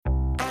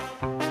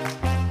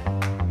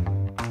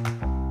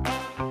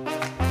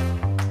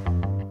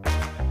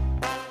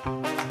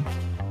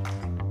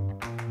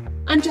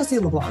I'm Jessie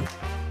LeBlanc.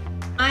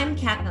 I'm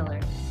Kat Miller,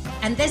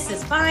 and this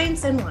is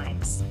Vines and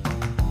Wines.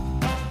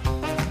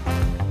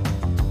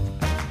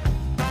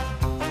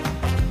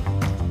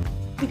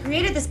 We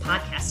created this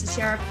podcast to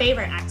share our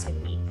favorite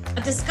activity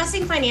of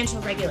discussing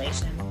financial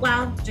regulation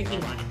while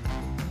drinking wine.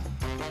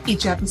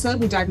 Each episode,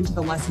 we dive into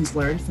the lessons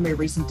learned from a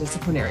recent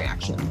disciplinary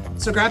action.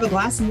 So grab a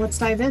glass and let's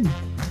dive in.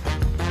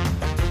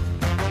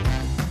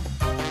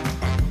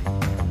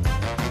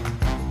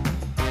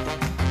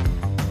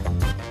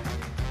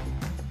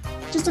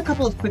 Just a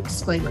couple of quick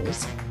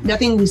disclaimers.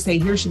 Nothing we say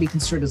here should be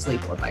construed as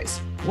legal advice.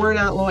 We're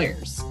not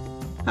lawyers.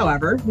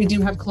 However, we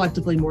do have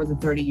collectively more than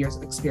 30 years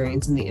of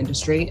experience in the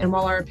industry, and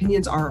while our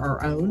opinions are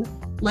our own,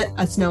 let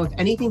us know if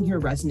anything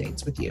here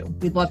resonates with you.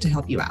 We'd love to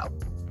help you out.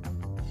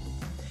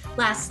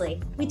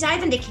 Lastly, we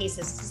dive into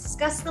cases to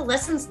discuss the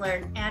lessons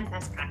learned and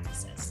best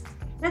practices.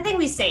 Nothing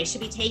we say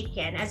should be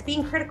taken as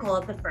being critical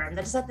of the firm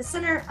that is at the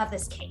center of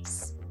this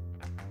case.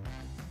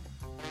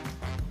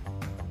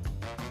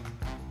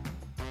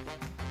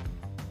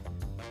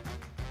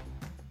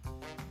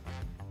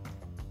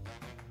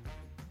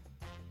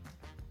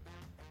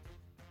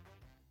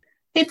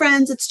 Hey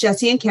friends, it's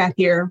Jessie and Kat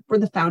here. We're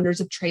the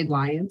founders of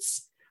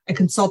TradeLiance, a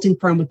consulting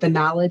firm with the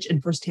knowledge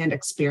and firsthand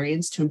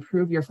experience to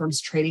improve your firm's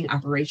trading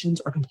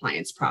operations or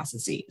compliance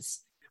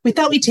processes. We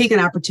thought we'd take an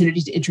opportunity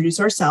to introduce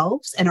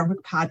ourselves and our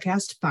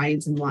podcast,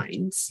 Vines and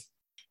Wines.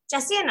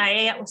 Jessie and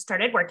I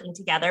started working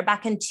together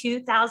back in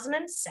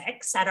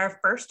 2006 at our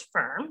first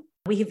firm.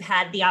 We've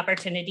had the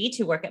opportunity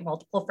to work at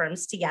multiple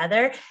firms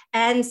together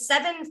and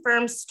 7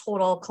 firms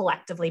total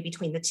collectively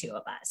between the two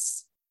of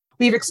us.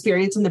 We have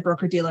experience on the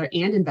broker-dealer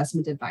and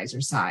investment advisor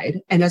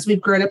side. And as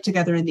we've grown up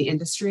together in the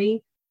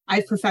industry,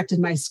 I've perfected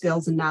my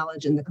skills and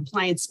knowledge in the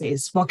compliance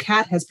space, while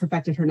Kat has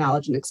perfected her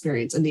knowledge and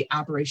experience in the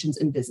operations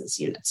and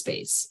business unit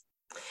space.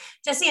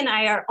 Jessie and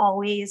I are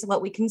always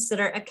what we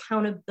consider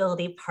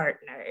accountability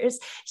partners.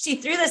 She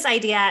threw this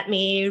idea at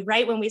me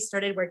right when we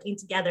started working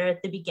together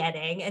at the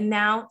beginning, and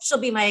now she'll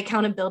be my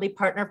accountability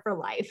partner for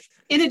life.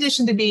 In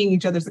addition to being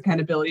each other's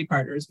accountability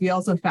partners, we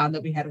also found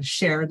that we had a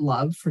shared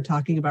love for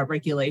talking about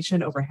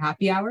regulation over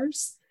happy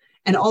hours.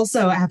 And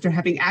also, after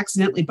having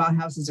accidentally bought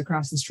houses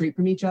across the street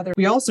from each other,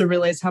 we also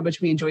realized how much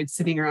we enjoyed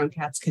sitting around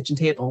Kat's kitchen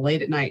table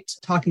late at night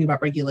talking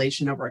about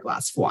regulation over a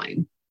glass of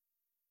wine.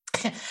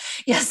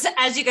 Yes,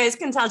 as you guys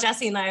can tell,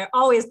 Jessie and I are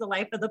always the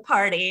life of the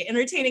party,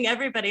 entertaining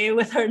everybody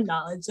with our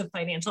knowledge of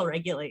financial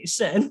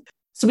regulation.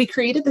 So we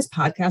created this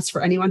podcast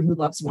for anyone who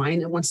loves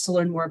wine and wants to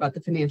learn more about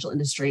the financial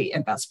industry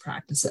and best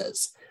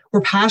practices.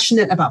 We're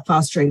passionate about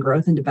fostering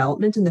growth and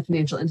development in the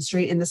financial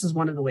industry, and this is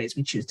one of the ways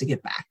we choose to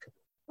give back.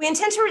 We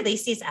intend to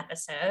release these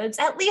episodes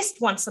at least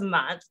once a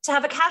month to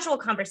have a casual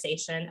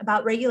conversation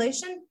about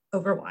regulation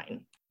over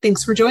wine.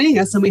 Thanks for joining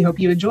us, and we hope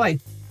you enjoy.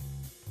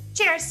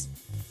 Cheers.